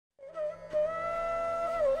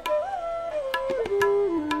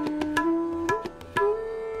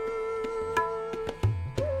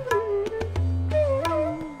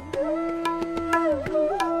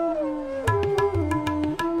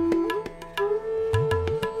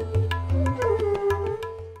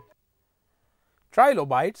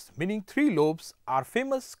Trilobites, meaning three lobes, are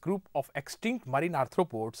famous group of extinct marine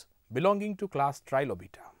arthropods belonging to class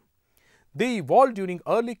Trilobita. They evolved during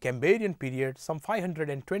early Cambrian period some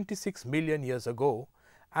 526 million years ago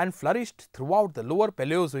and flourished throughout the lower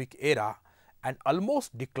Paleozoic era and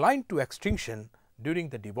almost declined to extinction during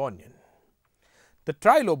the Devonian. The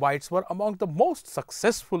trilobites were among the most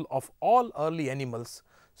successful of all early animals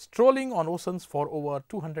strolling on oceans for over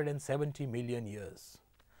 270 million years.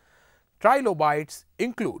 Trilobites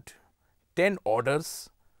include 10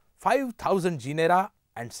 orders, 5,000 genera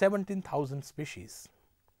and 17,000 species.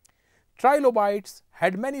 Trilobites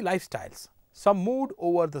had many lifestyles. Some moved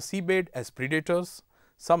over the seabed as predators,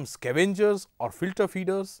 some scavengers or filter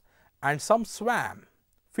feeders, and some swam,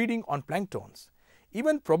 feeding on planktons,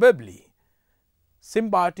 even probably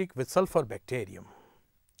symbiotic with sulfur bacterium.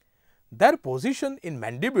 Their position in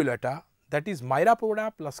Mandibulata, that is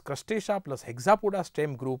Myrapoda plus Crustacea plus Hexapoda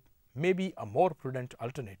stem group, may be a more prudent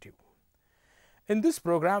alternative. In this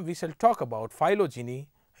program, we shall talk about phylogeny,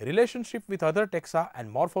 relationship with other taxa and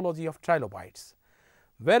morphology of trilobites,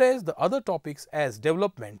 whereas the other topics as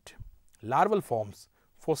development, larval forms,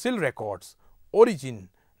 fossil records, origin,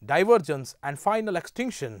 divergence and final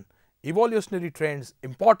extinction, evolutionary trends,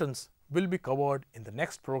 importance will be covered in the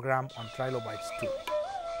next program on trilobites too.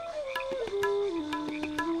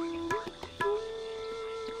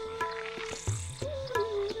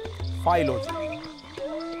 Phylogeny.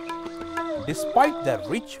 Despite their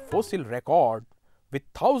rich fossil record with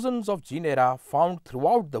thousands of genera found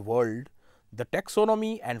throughout the world, the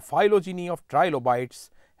taxonomy and phylogeny of trilobites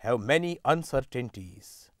have many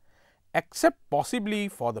uncertainties. Except possibly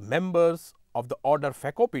for the members of the order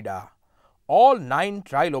Phacopida, all 9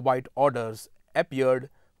 trilobite orders appeared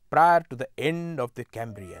prior to the end of the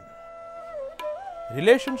Cambrian.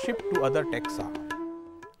 Relationship to other taxa.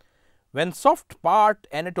 When soft part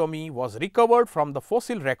anatomy was recovered from the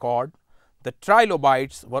fossil record, the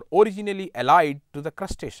trilobites were originally allied to the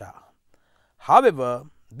Crustacea. However,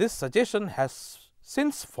 this suggestion has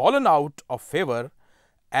since fallen out of favor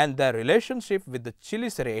and their relationship with the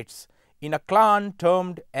chelicerates in a clan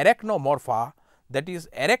termed Arachnomorpha, that is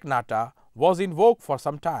Arachnata, was invoked for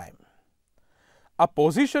some time. A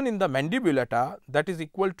position in the Mandibulata that is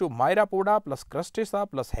equal to Myrapoda plus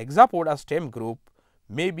Crustacea plus Hexapoda stem group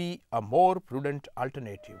may be a more prudent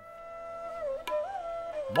alternative.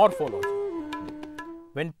 Morphology.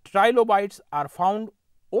 When trilobites are found,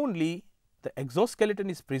 only the exoskeleton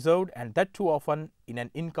is preserved and that too often in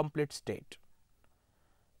an incomplete state.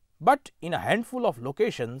 But in a handful of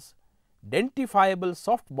locations, identifiable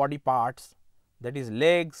soft body parts, that is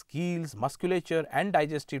legs, keels, musculature and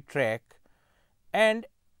digestive tract, and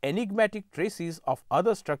enigmatic traces of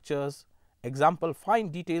other structures, example fine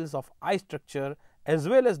details of eye structure as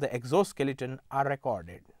well as the exoskeleton are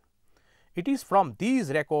recorded. It is from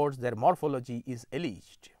these records their morphology is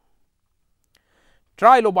alleged.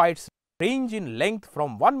 Trilobites range in length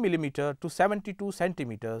from 1 mm to 72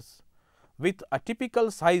 centimeters with a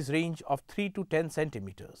typical size range of 3 to 10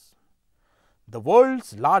 centimeters. The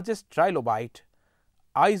world's largest trilobite,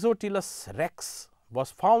 Isotylus rex,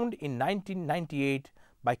 was found in 1998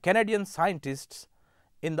 by Canadian scientists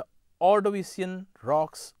in the Ordovician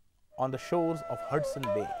rocks on the shores of Hudson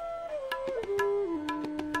Bay.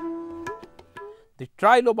 The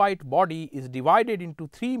trilobite body is divided into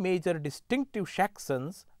 3 major distinctive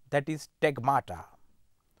sections, that is stegmata.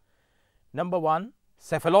 Number 1,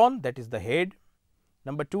 cephalon, that is the head.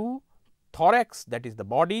 Number 2, thorax, that is the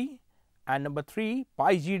body, and number 3,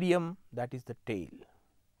 pygidium, that is the tail.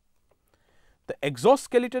 The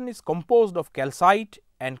exoskeleton is composed of calcite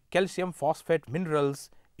and calcium phosphate minerals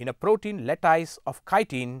in a protein lattice of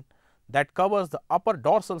chitin that covers the upper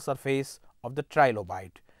dorsal surface of the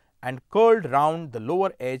trilobite and curled round the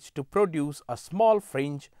lower edge to produce a small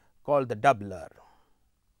fringe called the doubler.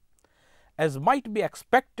 As might be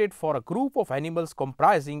expected for a group of animals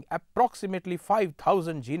comprising approximately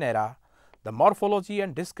 5,000 genera, the morphology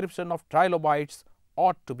and description of trilobites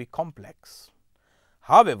ought to be complex.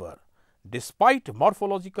 However, despite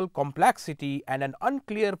morphological complexity and an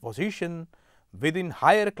unclear position within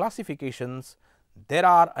higher classifications, there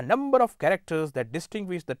are a number of characters that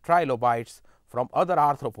distinguish the trilobites from other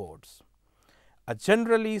arthropods. A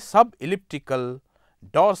generally sub-elliptical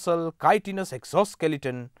dorsal chitinous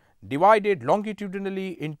exoskeleton divided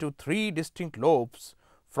longitudinally into 3 distinct lobes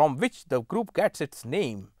from which the group gets its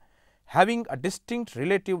name, having a distinct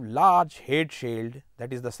relative large head shield,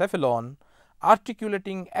 that is the cephalon,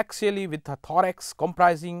 articulating axially with a thorax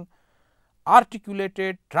comprising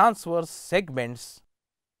articulated transverse segments,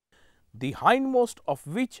 the hindmost of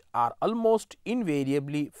which are almost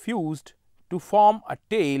invariably fused to form a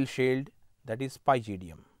tail shield, that is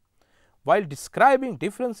Pygidium. While describing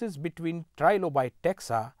differences between trilobite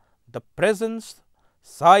taxa, the presence,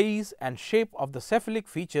 size and shape of the cephalic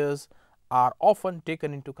features are often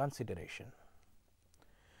taken into consideration.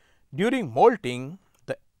 During molting,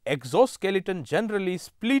 the exoskeleton generally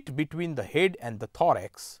split between the head and the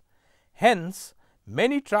thorax. Hence,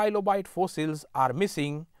 many trilobite fossils are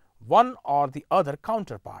missing one or the other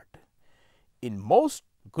counterpart. In most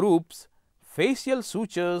groups, facial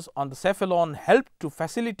sutures on the cephalon help to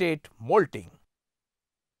facilitate molting.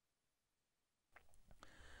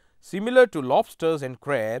 Similar to lobsters and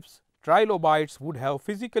crabs, trilobites would have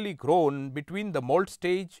physically grown between the molt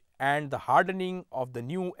stage and the hardening of the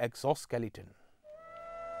new exoskeleton.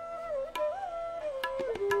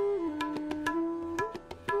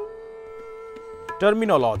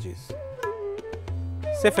 Terminologies.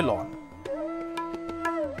 Cephalon.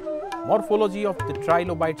 Morphology of the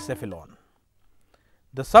trilobite cephalon.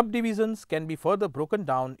 The subdivisions can be further broken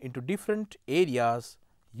down into different areas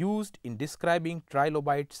used in describing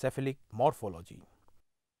trilobite cephalic morphology.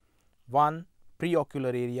 1. Preocular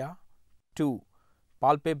area. 2.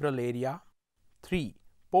 Palpebral area. 3.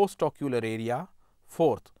 Postocular area.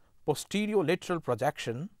 4th. Posterior-lateral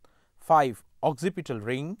projection. 5. Occipital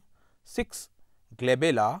ring. 6.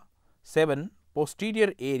 Glabella. 7.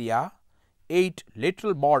 Posterior area. 8.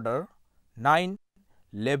 Lateral border. 9.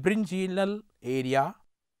 Labyrinthinal area.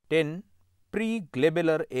 10.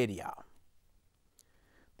 Preglobular area.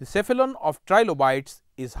 The cephalon of trilobites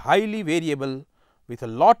is highly variable with a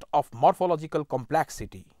lot of morphological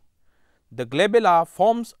complexity. The glabella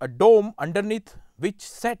forms a dome underneath which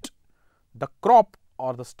set the crop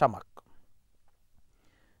or the stomach.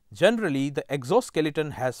 Generally, the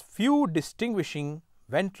exoskeleton has few distinguishing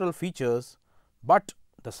ventral features, but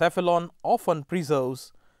the cephalon often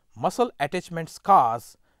preserves muscle attachment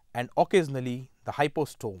scars and occasionally the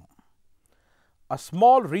hypostome. A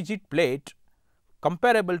small rigid plate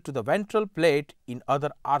comparable to the ventral plate in other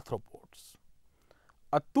arthropods.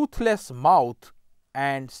 A toothless mouth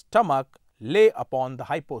and stomach lay upon the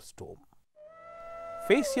hypostome.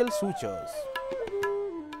 Facial sutures.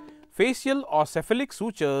 Facial or cephalic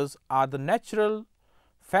sutures are the natural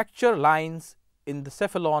fracture lines in the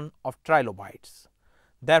cephalon of trilobites.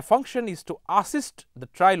 Their function is to assist the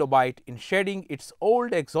trilobite in shedding its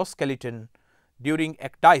old exoskeleton during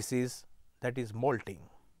ecdysis, that is molting.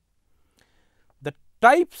 The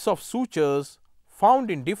types of sutures found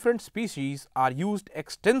in different species are used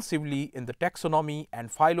extensively in the taxonomy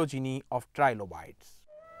and phylogeny of trilobites.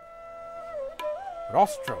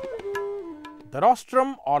 Rostrum. The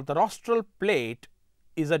rostrum or the rostral plate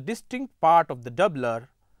is a distinct part of the doubler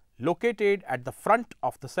located at the front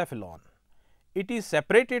of the cephalon. It is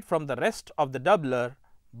separated from the rest of the doubler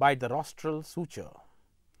by the rostral suture.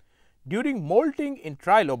 During molting in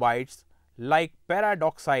trilobites like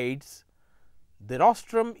paradoxides, the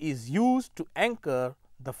rostrum is used to anchor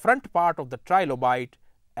the front part of the trilobite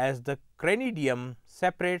as the cranidium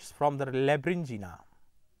separates from the labyrynthina.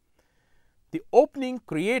 The opening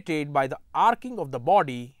created by the arcing of the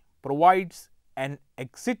body provides an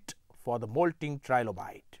exit for the molting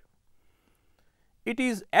trilobite. It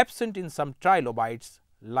is absent in some trilobites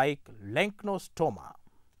like Lenchostoma.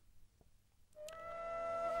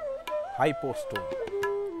 Hypostome.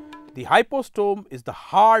 The hypostome is the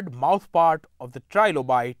hard mouthpart of the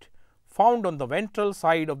trilobite found on the ventral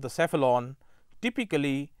side of the cephalon,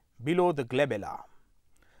 typically below the glabella.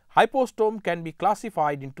 Hypostome can be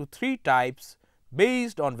classified into 3 types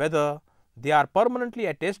based on whether they are permanently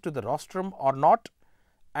attached to the rostrum or not,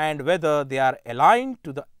 and whether they are aligned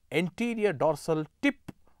to the anterior dorsal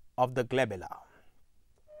tip of the glabella.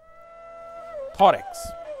 Thorax.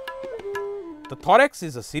 The thorax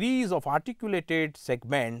is a series of articulated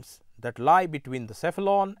segments that lie between the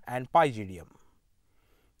cephalon and pygidium.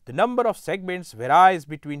 The number of segments varies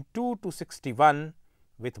between 2 to 61,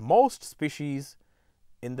 with most species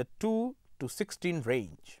in the 2 to 16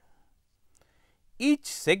 range. Each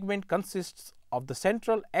segment consists of the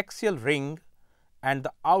central axial ring and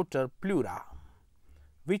the outer pleura,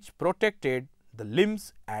 which protected the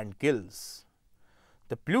limbs and gills.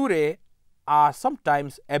 The pleurae are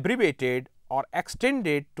sometimes abbreviated or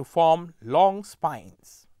extended to form long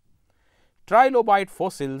spines. Trilobite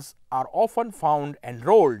fossils are often found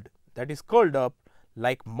enrolled, that is curled up,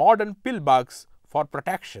 like modern pill bugs for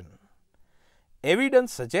protection.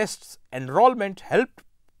 Evidence suggests enrollment helped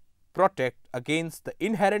protect against the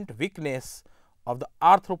inherent weakness of the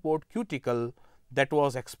arthropod cuticle that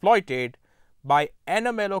was exploited by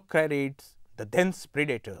anomalocarids, the dense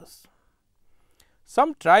predators.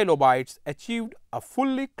 Some trilobites achieved a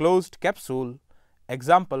fully closed capsule,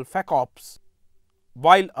 example Phacops,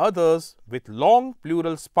 while others with long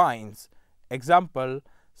pleural spines, example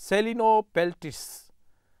Selenopeltis,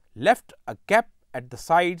 left a gap at the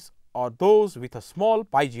sides, or those with a small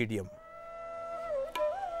pygidium.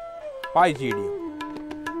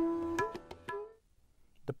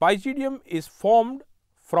 The pygidium is formed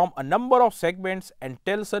from a number of segments and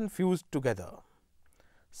telson fused together.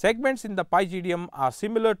 Segments in the pygidium are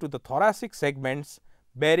similar to the thoracic segments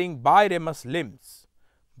bearing biramous limbs,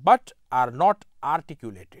 but are not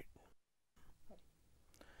articulated.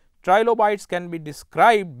 Trilobites can be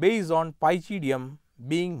described based on pygidium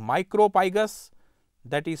being micropygous,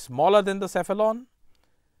 that is smaller than the cephalon,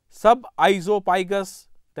 subisobpygous,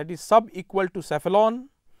 that is sub-equal to cephalon,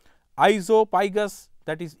 isopygous,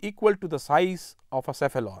 that is equal to the size of a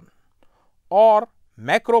cephalon, or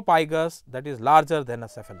macropygous, that is larger than a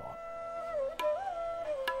cephalon.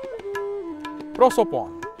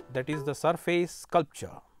 Prosopon, that is the surface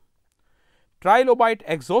sculpture. Trilobite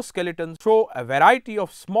exoskeletons show a variety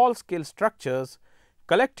of small scale structures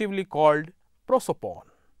collectively called prosopon.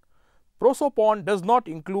 Prosopon does not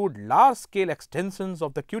include large scale extensions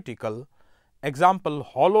of the cuticle, example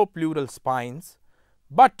hollow pleural spines,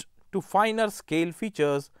 but to finer scale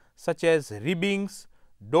features such as ribbings,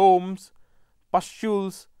 domes,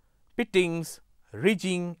 pustules, pittings,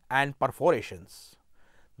 ridging and perforations.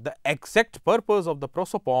 The exact purpose of the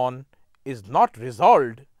prosopon is not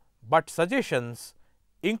resolved, but suggestions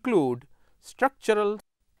include structural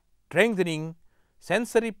strengthening,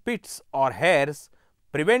 sensory pits or hairs,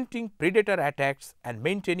 preventing predator attacks and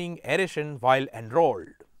maintaining aeration while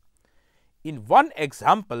enrolled. In one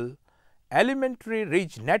example, alimentary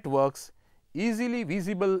ridge networks easily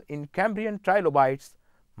visible in Cambrian trilobites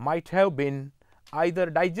might have been either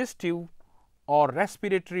digestive or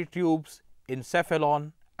respiratory tubes in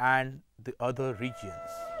cephalon and the other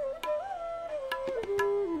regions.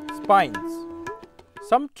 Spines.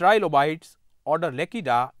 Some trilobites, order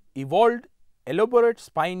Lechida, evolved elaborate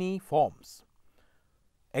spiny forms.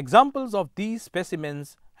 Examples of these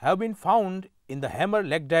specimens have been found in the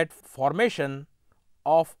hammer-legged formation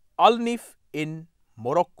of Al-Nif in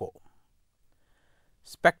Morocco.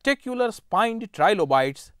 Spectacular spined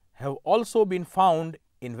trilobites have also been found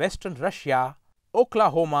in western Russia,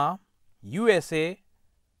 Oklahoma, USA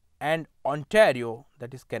and Ontario,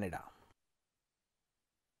 that is Canada.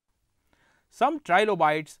 Some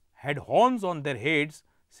trilobites had horns on their heads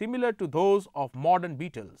similar to those of modern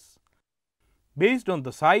beetles. Based on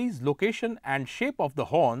the size, location and shape of the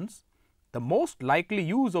horns, the most likely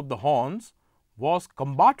use of the horns was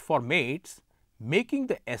combat for mates, making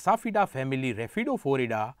the Asaphida family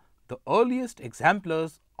Rhaphidophorida the earliest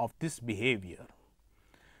exemplars of this behavior.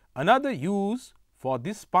 Another use for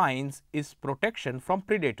these spines is protection from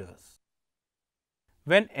predators.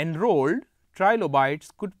 When enrolled, trilobites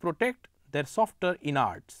could protect their softer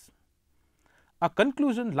innards, a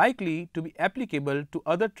conclusion likely to be applicable to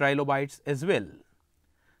other trilobites as well,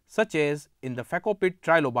 such as in the Phacopid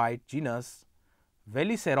trilobite genus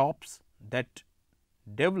Vellicerops that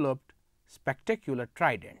developed spectacular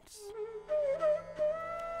tridents.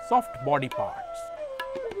 Soft body parts.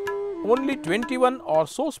 Only 21 or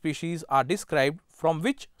so species are described from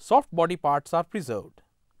which soft body parts are preserved.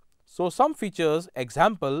 So, some features,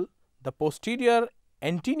 example the posterior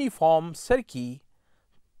antenneiform cerci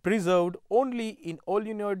preserved only in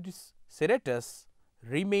Olenodus serratus,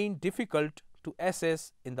 remain difficult to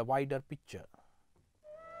assess in the wider picture.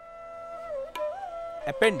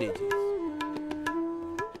 Appendages.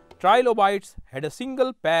 Trilobites had a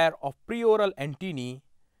single pair of preoral antennae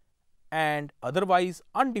and otherwise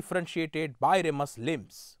undifferentiated biramous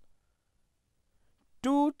limbs.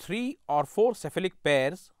 2, 3 or 4 cephalic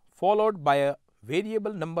pairs followed by a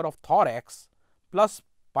variable number of thorax plus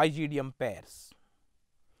pygidium pairs.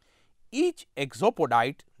 Each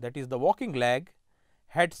exopodite, that is the walking leg,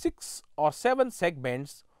 had 6 or 7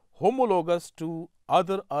 segments homologous to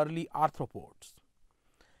other early arthropods.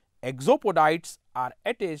 Exopodites are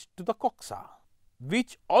attached to the coxa,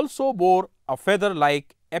 which also bore a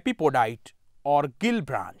feather-like epipodite or gill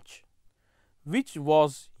branch, which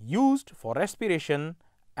was used for respiration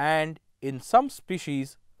and in some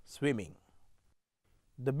species swimming.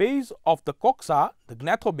 The base of the coxa, the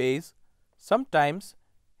gnathobase, sometimes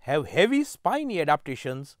have heavy spiny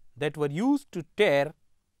adaptations that were used to tear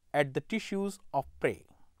at the tissues of prey.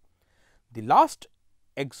 The last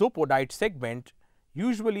exopodite segment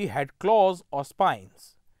usually had claws or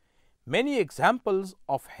spines. Many examples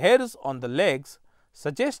of hairs on the legs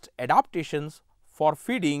suggest adaptations for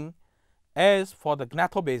feeding as for the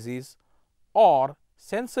gnathobases or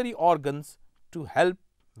sensory organs to help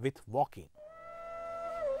with walking.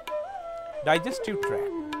 Digestive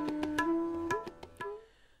tract.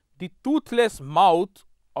 The toothless mouth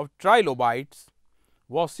of trilobites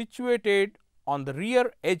was situated on the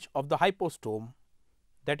rear edge of the hypostome,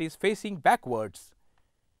 that is facing backwards,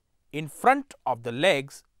 in front of the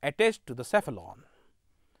legs attached to the cephalon.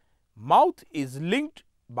 Mouth is linked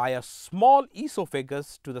by a small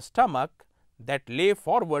esophagus to the stomach that lay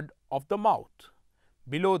forward of the mouth,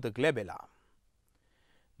 below the glabella.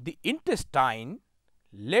 The intestine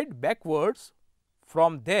led backwards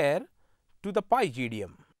from there to the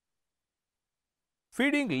pygidium.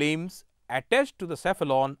 Feeding limbs attached to the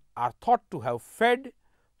cephalon are thought to have fed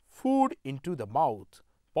food into the mouth,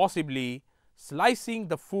 possibly slicing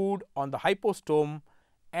the food on the hypostome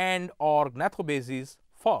and or gnathobases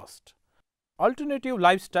first. Alternative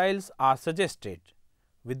lifestyles are suggested,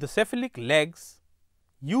 with the cephalic legs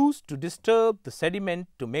used to disturb the sediment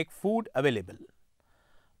to make food available.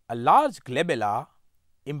 A large glabella,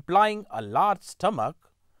 implying a large stomach,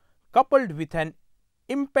 coupled with an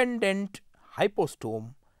impendent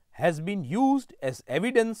hypostome, has been used as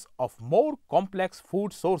evidence of more complex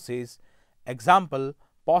food sources, example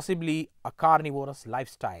possibly a carnivorous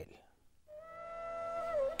lifestyle.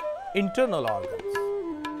 Internal organs.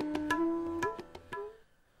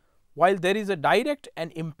 While there is a direct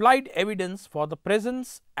and implied evidence for the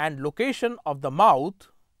presence and location of the mouth,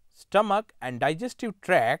 stomach and digestive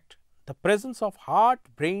tract, the presence of heart,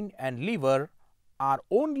 brain and liver are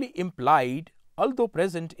only implied, although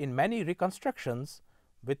present in many reconstructions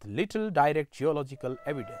with little direct geological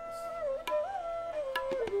evidence.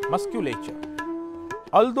 Musculature.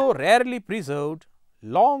 Although rarely preserved,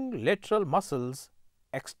 long lateral muscles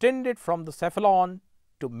extended from the cephalon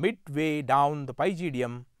to midway down the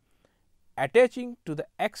pygidium, attaching to the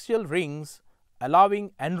axial rings,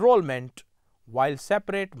 allowing enrollment, while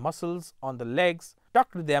separate muscles on the legs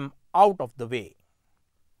tucked them out of the way.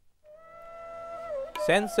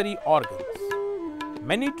 Sensory organs.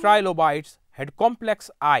 Many trilobites had complex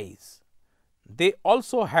eyes. They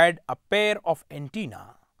also had a pair of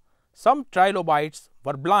antennae. Some trilobites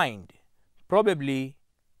were blind, probably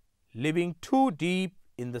living too deep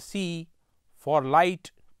in the sea for light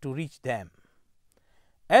to reach them.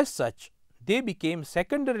 As such, they became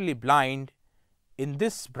secondarily blind in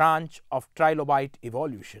this branch of trilobite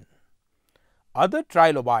evolution. Other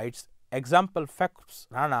trilobites, example Phoebus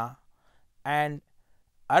rana and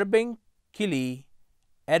Urbankili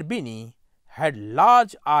erbini, had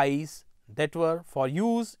large eyes that were for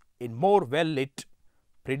use in more well-lit,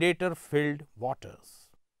 predator-filled waters.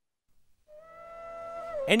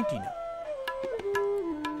 Antennae.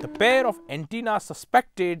 The pair of antennae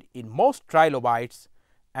suspected in most trilobites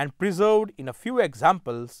and preserved in a few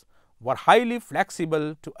examples were highly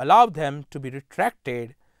flexible to allow them to be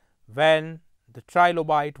retracted when the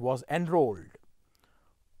trilobite was enrolled.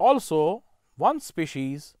 Also, one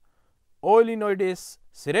species, Oelinoides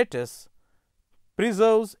serratus,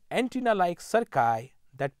 preserves antenna-like cerci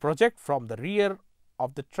that project from the rear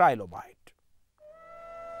of the trilobite.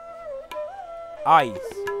 Eyes.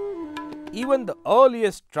 Even the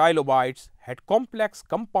earliest trilobites had complex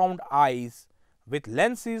compound eyes with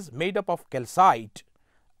lenses made up of calcite,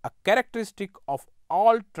 a characteristic of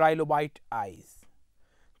all trilobite eyes,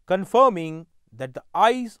 confirming that the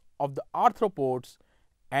eyes of the arthropods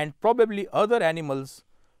and probably other animals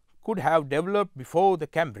could have developed before the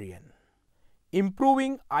Cambrian.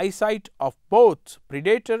 Improving eyesight of both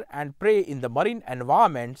predator and prey in the marine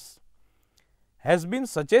environments has been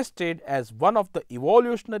suggested as one of the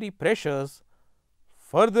evolutionary pressures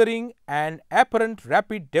furthering an apparent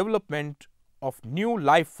rapid development of new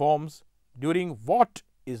life forms during what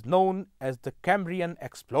is known as the Cambrian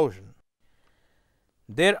explosion.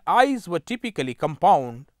 Their eyes were typically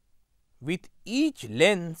compound, with each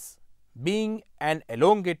lens being an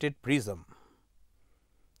elongated prism.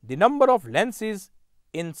 The number of lenses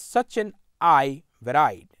in such an eye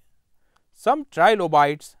varied. Some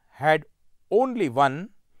trilobites had only one,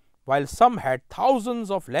 while some had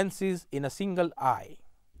thousands of lenses in a single eye.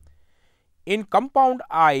 In compound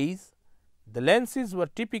eyes, the lenses were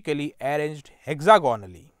typically arranged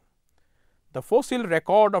hexagonally. The fossil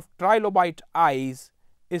record of trilobite eyes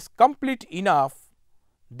is complete enough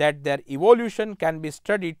that their evolution can be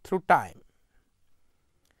studied through time,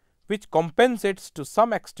 which compensates to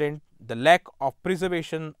some extent the lack of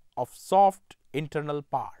preservation of soft internal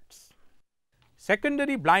parts.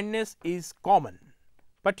 Secondary blindness is common,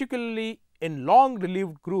 particularly in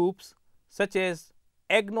long-lived groups such as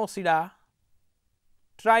Agnocida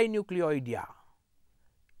trinucleoidea.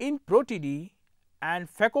 In Protidae and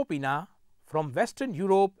Phacopina from Western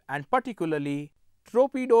Europe and particularly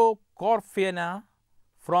Tropidocorphina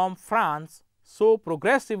from France show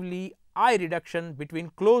progressively eye reduction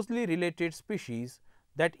between closely related species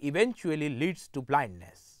that eventually leads to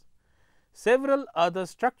blindness. Several other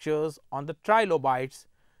structures on the trilobites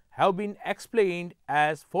have been explained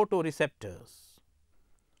as photoreceptors.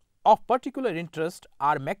 Of particular interest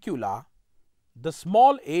are macula, the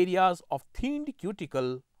small areas of thinned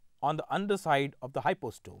cuticle on the underside of the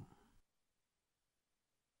hypostome.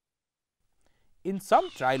 In some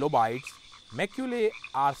trilobites, maculae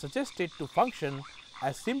are suggested to function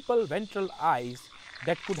as simple ventral eyes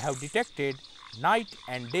that could have detected night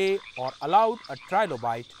and day or allowed a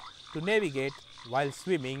trilobite to navigate while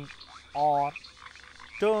swimming or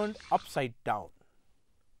turned upside down.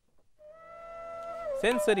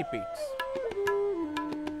 Sensory pits.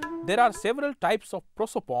 There are several types of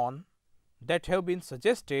prosopon that have been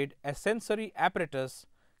suggested as sensory apparatus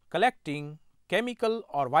collecting chemical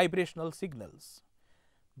or vibrational signals.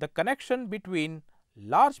 The connection between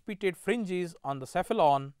large pitted fringes on the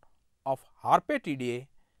cephalon of Harpetidae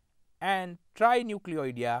and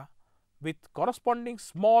Trinucleoidea with corresponding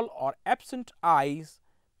small or absent eyes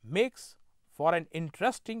makes for an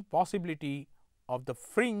interesting possibility of the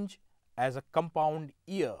fringe as a compound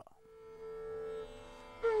ear.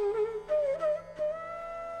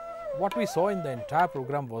 What we saw in the entire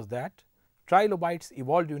program was that trilobites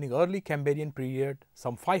evolved during early Cambrian period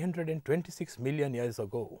some 526 million years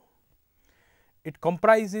ago. It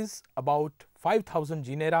comprises about 5,000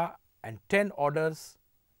 genera and 10 orders,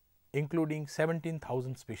 including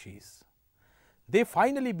 17,000 species. They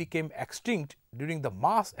finally became extinct during the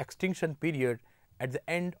mass extinction period at the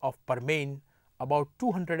end of Permian about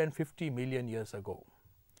 250 million years ago.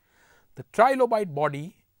 The trilobite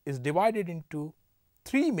body is divided into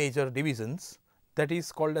three major divisions, that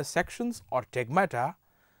is called as sections or stegmata,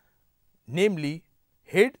 namely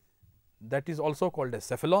head, that is also called as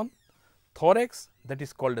cephalon, thorax, that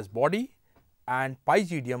is called as body, and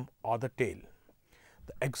pygidium or the tail.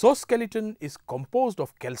 The exoskeleton is composed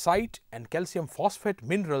of calcite and calcium phosphate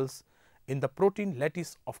minerals in the protein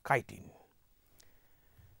lattice of chitin.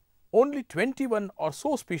 Only 21 or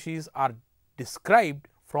so species are described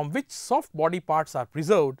from which soft body parts are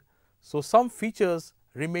preserved, so some features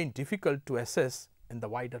remain difficult to assess in the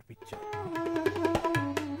wider picture.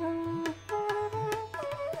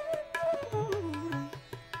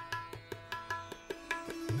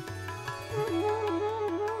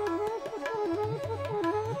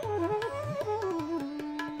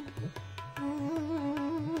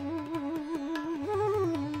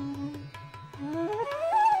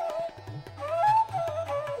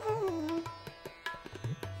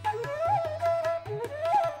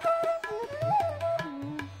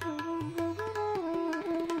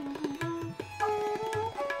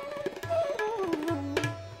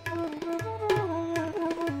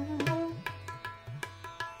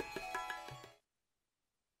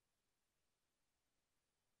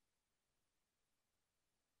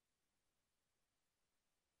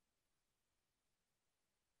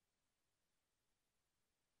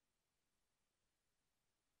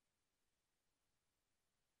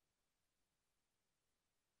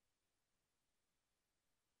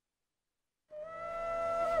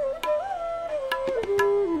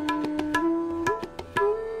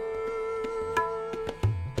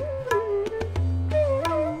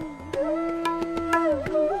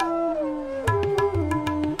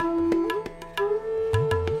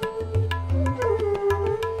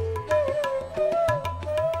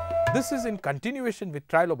 This is in continuation with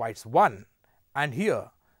Trilobites 1, and here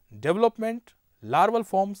development, larval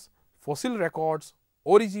forms, fossil records,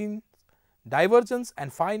 origins, divergence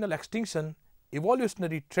and final extinction,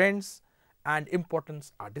 evolutionary trends and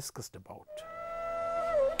importance are discussed about.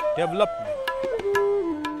 Development.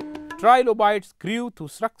 Trilobites grew through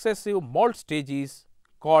successive molt stages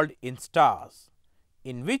called instars,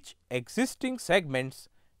 in which existing segments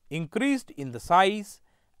increased in the size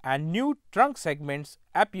and new trunk segments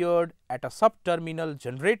appeared at a subterminal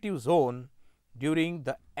generative zone during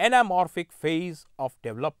the anamorphic phase of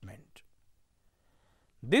development.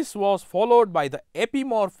 This was followed by the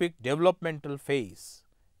epimorphic developmental phase,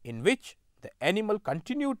 in which the animal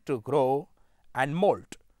continued to grow and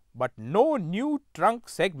molt, but no new trunk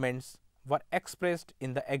segments were expressed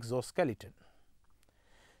in the exoskeleton.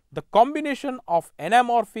 The combination of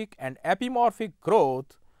anamorphic and epimorphic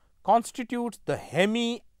growth constitutes the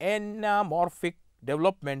hemi-anamorphic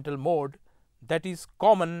developmental mode that is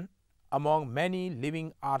common among many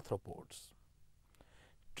living arthropods.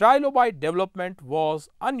 Trilobite development was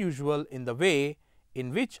unusual in the way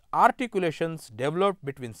in which articulations developed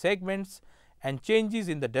between segments, and changes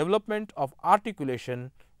in the development of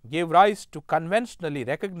articulation gave rise to conventionally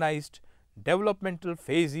recognized developmental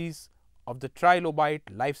phases of the trilobite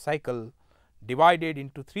life cycle divided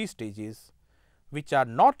into three stages, which are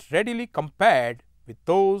not readily compared with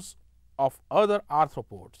those of other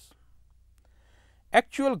arthropods.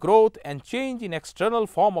 Actual growth and change in external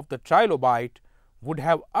form of the trilobite would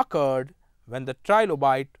have occurred when the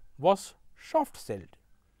trilobite was soft-celled,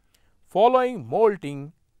 following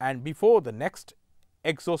molting and before the next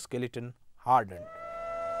exoskeleton hardened.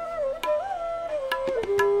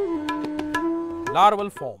 Larval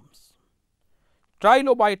forms.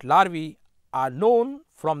 Trilobite larvae are known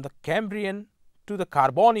from the Cambrian to the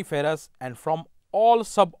Carboniferous and from all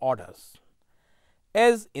suborders.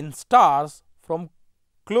 As instars from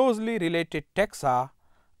closely related taxa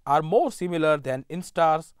are more similar than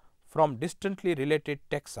instars from distantly related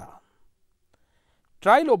taxa.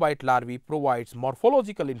 Trilobite larvae provides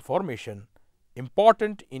morphological information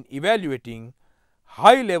important in evaluating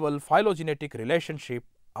high-level phylogenetic relationship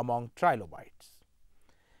among trilobites.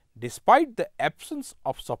 Despite the absence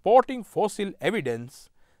of supporting fossil evidence,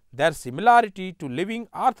 their similarity to living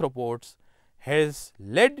arthropods has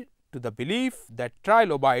led to the belief that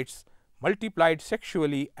trilobites multiplied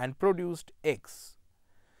sexually and produced eggs.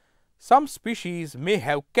 Some species may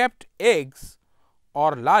have kept eggs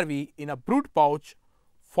or larvae in a brood pouch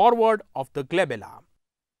forward of the glabella,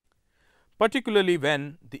 particularly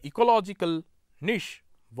when the ecological niche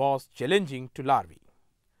was challenging to larvae.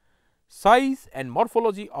 Size and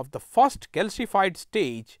morphology of the first calcified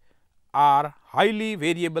stage are highly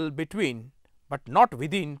variable between but not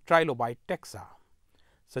within trilobite taxa,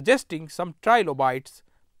 suggesting some trilobites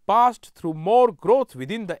passed through more growth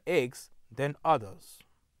within the eggs than others.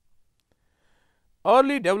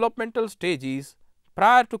 Early developmental stages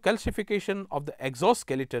prior to calcification of the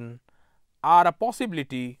exoskeleton are a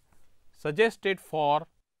possibility suggested for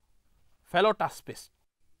Phyllotapes,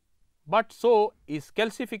 but so is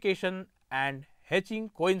calcification and hatching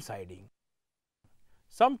coinciding.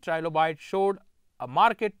 Some trilobites showed a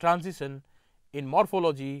marked transition in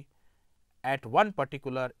morphology at one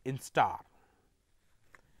particular instar.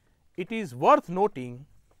 It is worth noting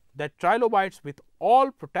that trilobites with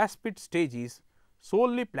all protaspid stages,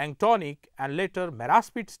 solely planktonic and later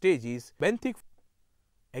meraspid stages, benthic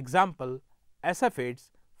example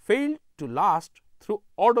asaphids, failed to last through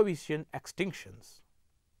Ordovician extinctions.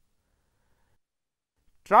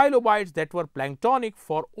 Trilobites that were planktonic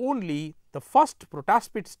for only the first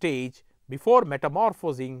protaspid stage before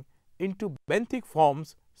metamorphosing into benthic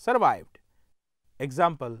forms survived.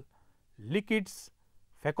 Example: lichids,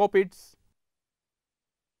 phacopids.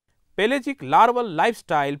 Pelagic larval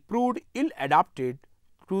lifestyle proved ill adapted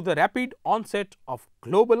to the rapid onset of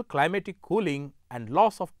global climatic cooling and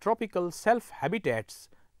loss of tropical self-habitats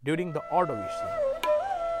during the Ordovician.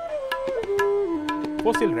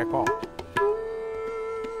 Fossil record.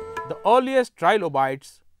 The earliest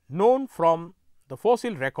trilobites known from the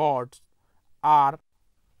fossil records are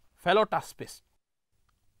Phyllotapes,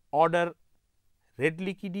 order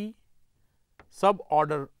Redlichidae,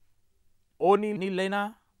 suborder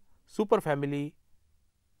Onilena, superfamily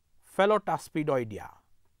Phyllotapsidoidea,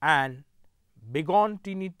 and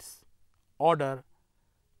Bigontinids, order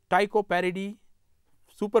Tychoparidae,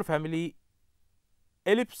 superfamily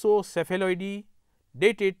Ellipsocephaloidae,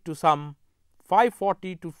 dated to some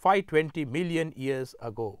 540 to 520 million years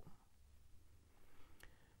ago.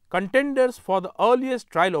 Contenders for the earliest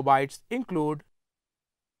trilobites include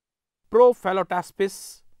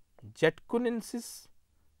Prophyllotapes jatcunensis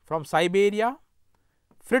from Siberia,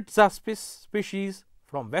 Fritzaspis species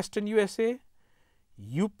from western USA,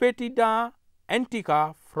 Eupetida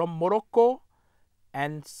antica from Morocco,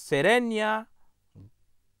 and Serenia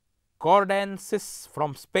gordensis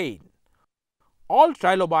from Spain. All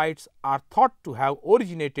trilobites are thought to have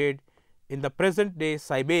originated in the present day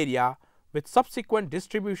Siberia, with subsequent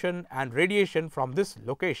distribution and radiation from this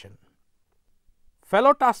location.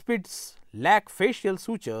 Phyllotapsids lack facial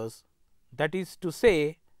sutures, that is to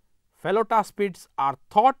say, Phyllotapsids are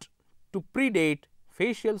thought to predate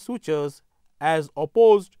facial sutures as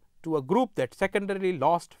opposed to a group that secondarily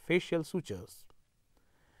lost facial sutures.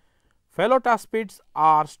 Phyllotapsids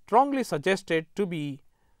are strongly suggested to be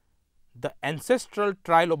the ancestral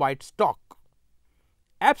trilobite stock.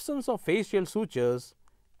 Absence of facial sutures,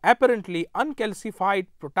 apparently uncalcified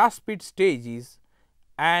protaspid stages,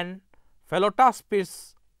 and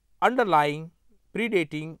Phyllotapsids underlying,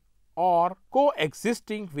 predating or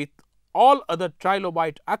coexisting with all other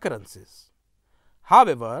trilobite occurrences.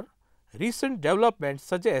 However, recent developments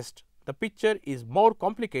suggest the picture is more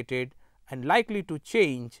complicated and likely to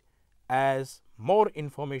change as more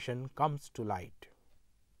information comes to light.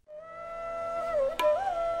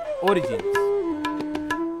 Origins.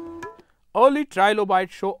 Early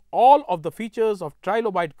trilobites show all of the features of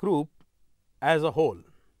trilobite group as a whole.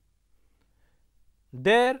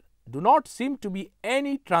 There do not seem to be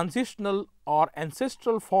any transitional or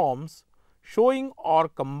ancestral forms showing or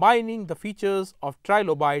combining the features of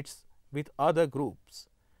trilobites with other groups.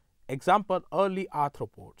 Example, early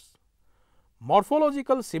arthropods.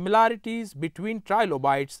 Morphological similarities between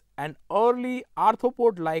trilobites and early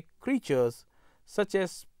arthropod-like creatures such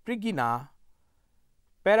as Sprigina,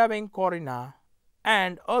 Paravencorina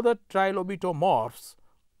and other trilobitomorphs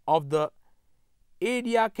of the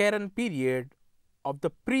Ediacaran period of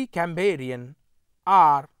the pre-Cambrian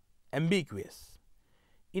are ambiguous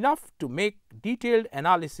enough to make detailed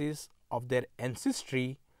analysis of their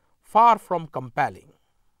ancestry far from compelling.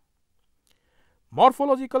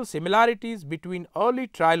 Morphological similarities between early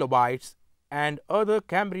trilobites and other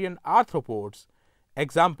Cambrian arthropods,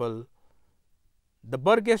 example, the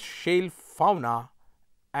Burgess shale fauna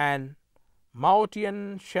and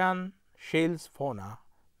Maotianshan shales fauna,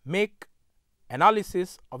 make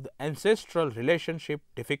analysis of the ancestral relationship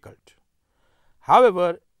difficult.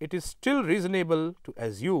 However, it is still reasonable to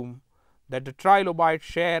assume that the trilobites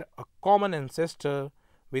share a common ancestor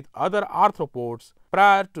with other arthropods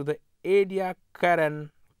prior to the Ediacaran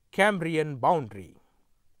Cambrian boundary.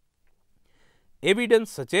 Evidence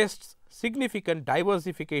suggests significant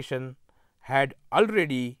diversification had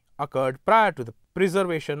already occurred prior to the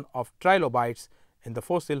preservation of trilobites in the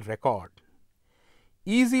fossil record,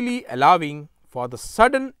 easily allowing for the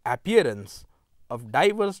sudden appearance of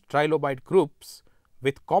diverse trilobite groups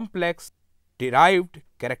with complex derived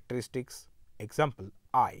characteristics, example,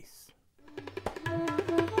 eyes.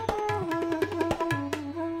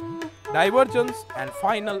 Divergence and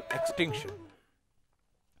final extinction.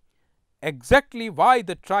 Exactly why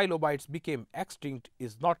the trilobites became extinct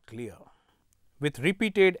is not clear, with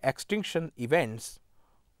repeated extinction events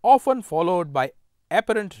often followed by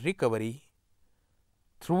apparent recovery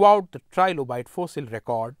throughout the trilobite fossil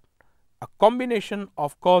record. A combination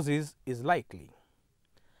of causes is likely.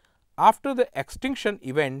 After the extinction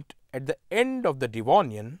event at the end of the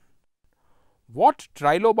Devonian, what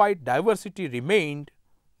trilobite diversity remained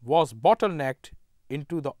was bottlenecked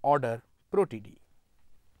into the order Protidae.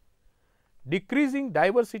 Decreasing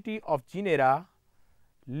diversity of genera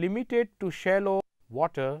limited to shallow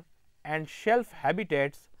water and shelf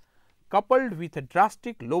habitats, coupled with a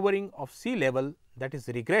drastic lowering of sea level, that is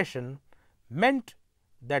regression, meant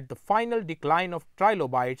that the final decline of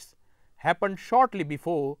trilobites happened shortly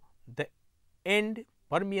before the end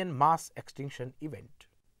Permian mass extinction event.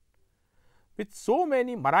 With so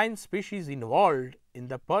many marine species involved in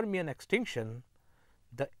the Permian extinction,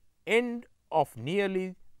 the end of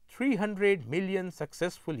nearly 300 million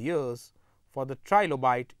successful years for the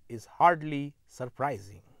trilobite is hardly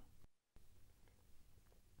surprising.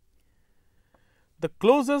 The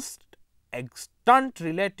closest extant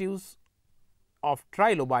relatives of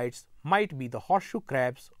trilobites might be the horseshoe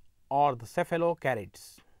crabs or the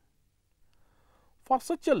cephalocarids. For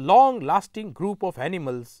such a long-lasting group of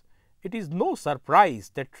animals, it is no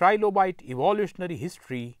surprise that trilobite evolutionary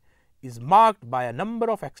history is marked by a number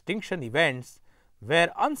of extinction events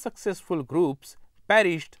where unsuccessful groups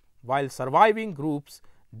perished while surviving groups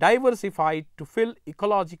diversified to fill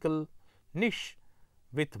ecological niche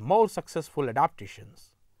with more successful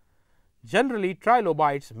adaptations. Generally,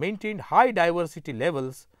 trilobites maintained high diversity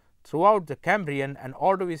levels throughout the Cambrian and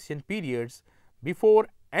Ordovician periods before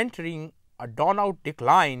entering a drawn-out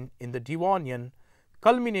decline in the Devonian,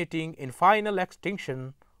 culminating in final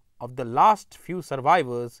extinction of the last few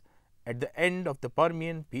survivors at the end of the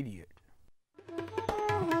Permian period.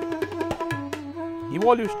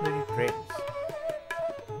 Evolutionary trends.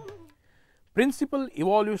 Principal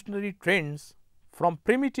evolutionary trends from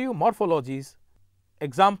primitive morphologies,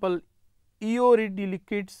 example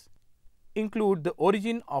Eoridilichids, include the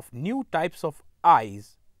origin of new types of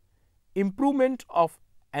eyes, improvement of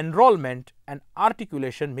enrollment and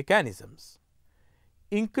articulation mechanisms,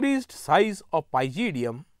 increased size of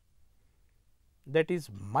pygidium, that is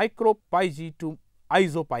micropygy to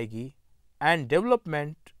isopygy, and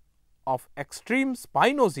development of extreme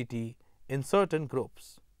spinosity in certain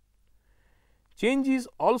groups. Changes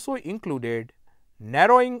also included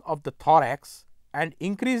narrowing of the thorax and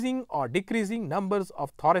increasing or decreasing numbers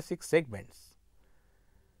of thoracic segments.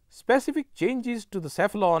 Specific changes to the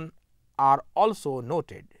cephalon are also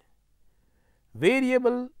noted.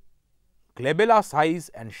 Variable glabella size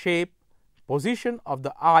and shape, position of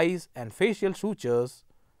the eyes and facial sutures,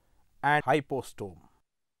 and hypostome.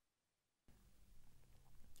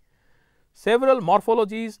 Several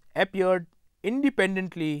morphologies appeared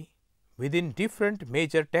independently within different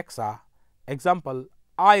major taxa, example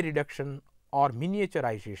eye reduction or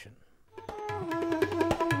miniaturization.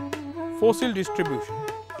 Fossil distribution.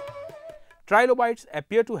 trilobites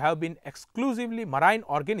appear to have been exclusively marine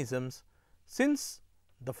organisms, since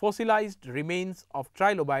the fossilized remains of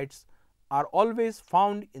trilobites are always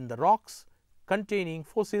found in the rocks containing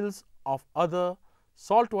fossils of other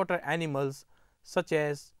saltwater animals such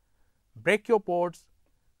as brachiopods,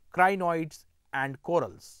 crinoids and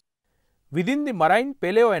corals. Within the marine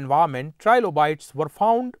paleo environment, trilobites were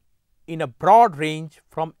found in a broad range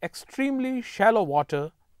from extremely shallow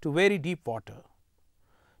water to very deep water.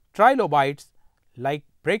 Trilobites like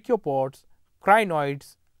brachiopods,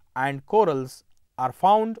 crinoids and corals are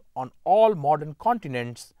found on all modern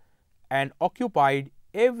continents and occupied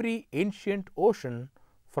every ancient ocean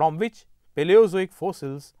from which Paleozoic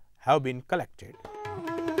fossils have been collected.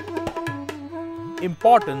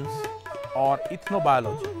 Importance or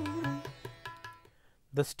ethnobiology.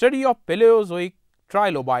 The study of Paleozoic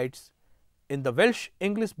trilobites in the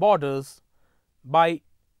Welsh-English borders by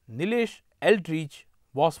Nilesh Eldridge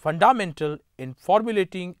was fundamental in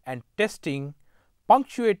formulating and testing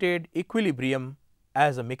punctuated equilibrium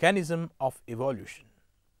as a mechanism of evolution.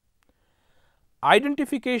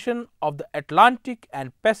 Identification of the Atlantic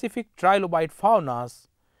and Pacific trilobite faunas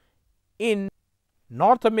in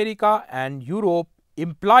North America and Europe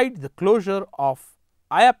implied the closure of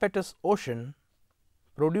Iapetus Ocean,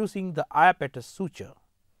 producing the Iapetus suture,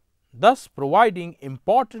 thus providing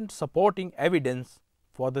important supporting evidence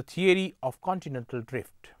for the theory of continental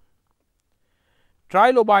drift.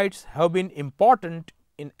 Trilobites have been important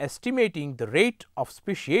in estimating the rate of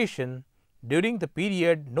speciation during the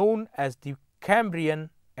period known as the Cambrian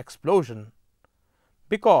explosion,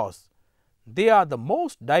 because they are the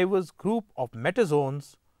most diverse group of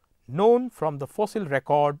metazoans known from the fossil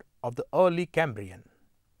record of the early Cambrian.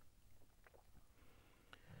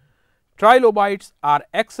 Trilobites are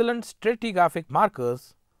excellent stratigraphic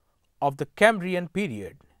markers of the Cambrian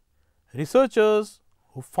period. Researchers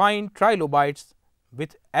who find trilobites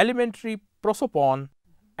with elementary prosopon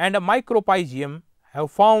and a micropygium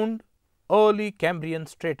have found early Cambrian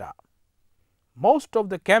strata. Most of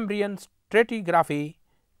the Cambrian stratigraphy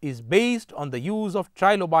is based on the use of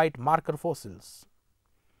trilobite marker fossils.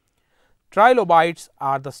 Trilobites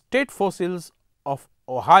are the state fossils of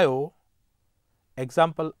Ohio,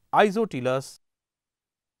 example Isotylus,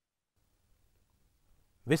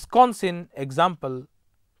 Wisconsin, example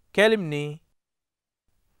Calimni,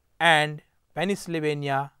 and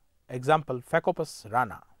Pennsylvania, example Phacopus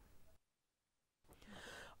rana.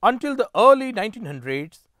 Until the early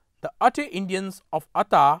 1900s, the Ate Indians of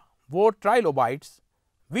Ata wore trilobites,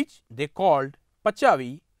 which they called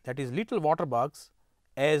pachavi, that is little water bugs,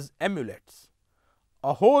 as amulets.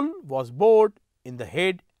 A hole was bored in the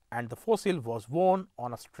head and the fossil was worn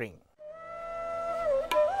on a string.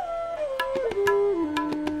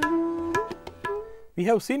 We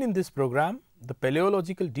have seen in this program the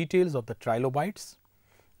paleological details of the trilobites,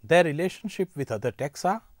 their relationship with other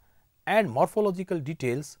taxa, and morphological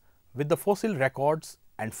details with the fossil records,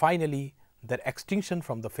 and finally their extinction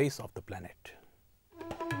from the face of the planet.